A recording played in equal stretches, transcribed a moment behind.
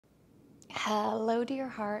Hello, dear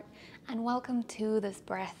heart, and welcome to this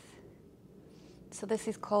breath. So this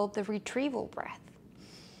is called the retrieval breath.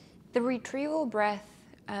 The retrieval breath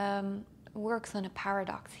works on a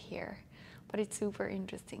paradox here, but it's super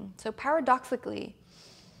interesting. So paradoxically,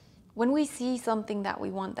 when we see something that we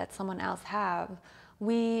want that someone else have,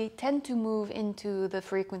 we tend to move into the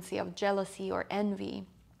frequency of jealousy or envy,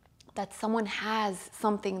 that someone has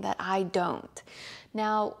something that I don't.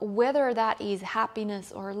 Now, whether that is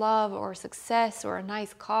happiness or love or success or a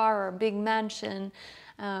nice car or a big mansion,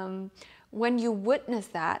 when you witness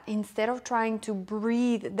that, instead of trying to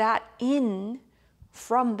breathe that in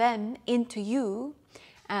from them into you,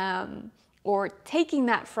 or taking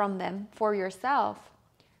that from them for yourself,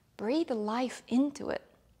 breathe life into it.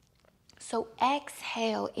 So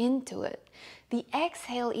exhale into it. The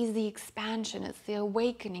exhale is the expansion, it's the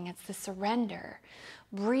awakening, it's the surrender.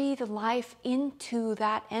 Breathe life into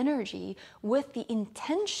that energy with the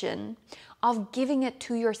intention of giving it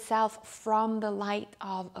to yourself from the light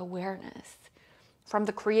of awareness, from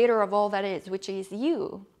the creator of all that is, which is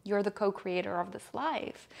you. You're the co-creator of this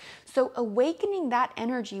life. So awakening that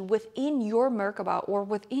energy within your merkaba or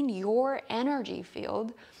within your energy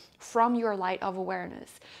field from your light of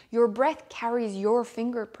awareness. Your breath carries your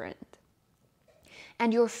fingerprint.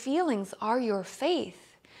 And your feelings are your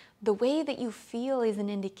faith. The way that you feel is an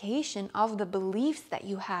indication of the beliefs that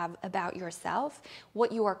you have about yourself,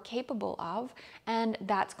 what you are capable of, and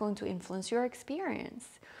that's going to influence your experience.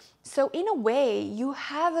 So in a way, you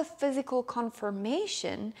have a physical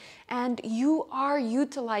confirmation and you are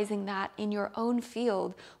utilizing that in your own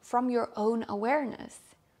field from your own awareness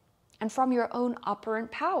and from your own operant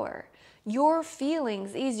power. Your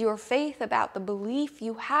feelings is your faith about the belief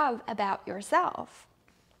you have about yourself.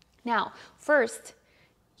 Now, first,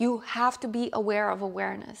 you have to be aware of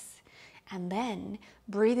awareness, and then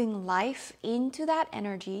breathing life into that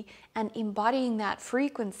energy and embodying that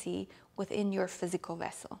frequency within your physical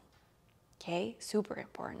vessel. Okay, super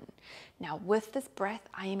important. Now, with this breath,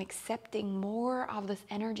 I am accepting more of this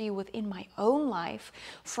energy within my own life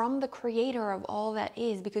from the creator of all that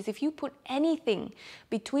is, because if you put anything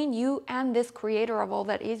between you and this creator of all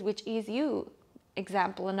that is, which is you,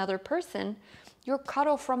 example, another person, you're cut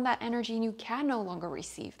off from that energy and you can no longer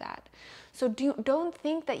receive that. So don't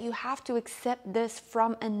think that you have to accept this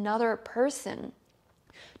from another person.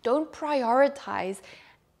 Don't prioritize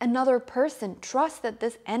another person. Trust that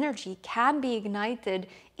this energy can be ignited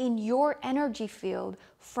in your energy field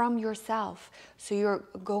from yourself. So you're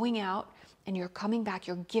going out and you're coming back,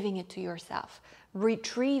 you're giving it to yourself,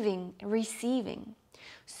 retrieving, receiving.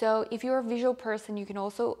 So if you're a visual person, you can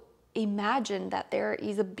also imagine that there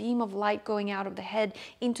is a beam of light going out of the head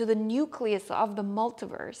into the nucleus of the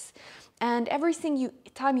multiverse. And every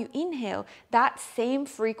time you inhale, that same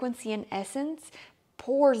frequency and essence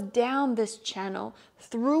pours down this channel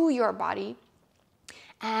through your body.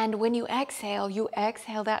 And when you exhale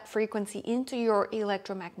that frequency into your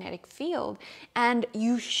electromagnetic field, and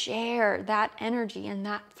you share that energy and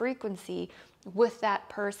that frequency with that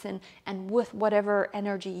person and with whatever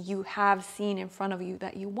energy you have seen in front of you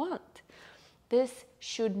that you want. This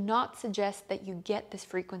should not suggest that you get this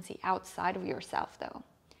frequency outside of yourself, though.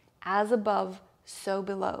 As above, so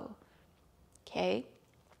below. Okay?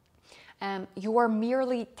 You are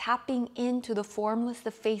merely tapping into the formless,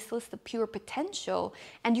 the faceless, the pure potential,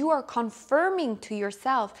 and you are confirming to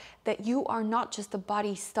yourself that you are not just a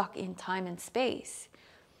body stuck in time and space.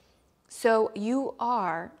 So you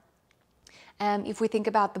are, if we think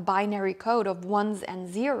about the binary code of ones and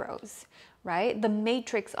zeros, right? The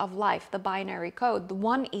matrix of life, the binary code. The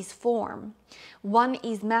 1 is form, 1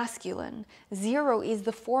 is masculine, 0 is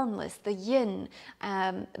the formless, the yin,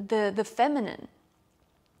 the feminine.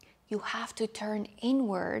 You have to turn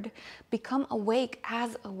inward, become awake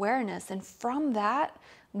as awareness, and from that,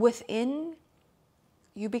 within,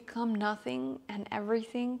 you become nothing and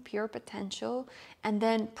everything, pure potential, and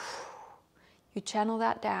then you channel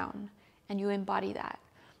that down and you embody that.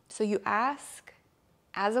 So you ask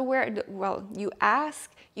as aware, well, you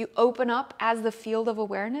ask, you open up as the field of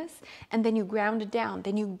awareness, and then you ground it down,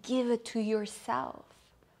 then you give it to yourself.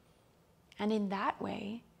 And in that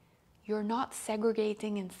way, you're not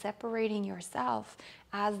segregating and separating yourself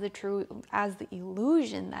as the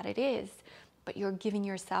illusion that it is, but you're giving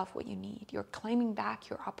yourself what you need. You're claiming back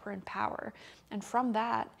your operant power. And from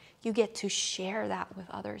that, you get to share that with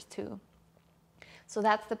others too. So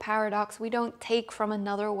that's the paradox. We don't take from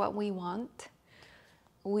another what we want.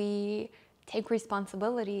 We take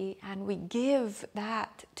responsibility and we give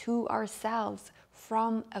that to ourselves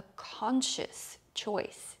from a conscious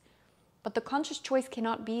choice. But the conscious choice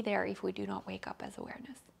cannot be there if we do not wake up as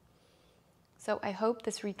awareness. So I hope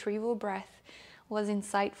this retrieval breath was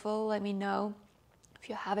insightful. Let me know if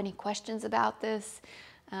you have any questions about this.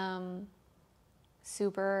 It's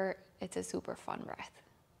a super fun breath.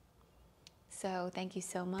 So thank you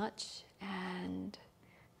so much, and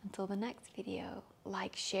until the next video,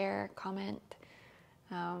 like, share, comment,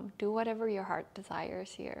 do whatever your heart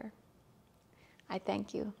desires here. I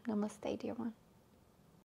thank you. Namaste, dear one.